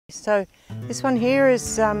So this one here is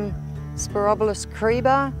Sporobolus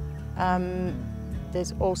creber.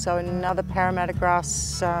 There's also another Parramatta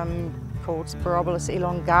grass called Sporobolus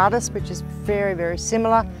elongatus, which is very, very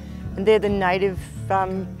similar. And they're the native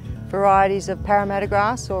varieties of Parramatta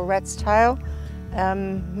grass or rat's tail.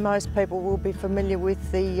 Most people will be familiar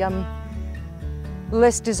with the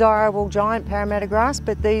less desirable giant Parramatta grass,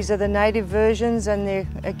 but these are the native versions, and they're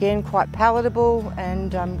again quite palatable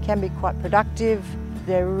and can be quite productive.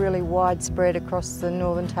 They're really widespread across the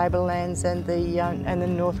northern tablelands and the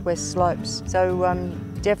northwest slopes. So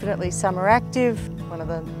definitely summer active. One of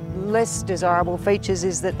the less desirable features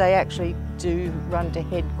is that they actually do run to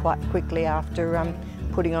head quite quickly after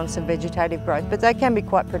putting on some vegetative growth, but they can be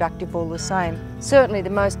quite productive all the same. Certainly the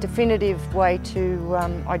most definitive way to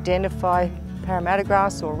identify Parramatta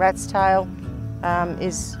grass or rat's tail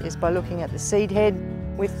is by looking at the seed head.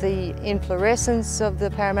 With the inflorescence of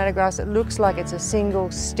the Parramatta grass, it looks like it's a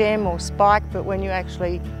single stem or spike, but when you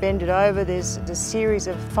actually bend it over, there's a series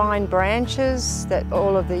of fine branches that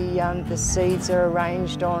all of the seeds are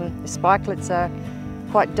arranged on. The spikelets are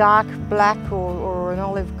quite dark black or an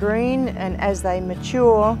olive green, and as they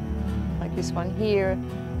mature, like this one here,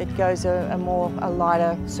 it goes a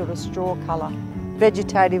lighter sort of straw colour.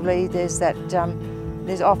 Vegetatively, there's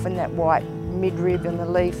often that white midrib in the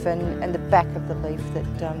leaf and the back of the leaf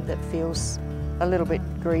that feels a little bit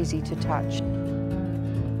greasy to touch.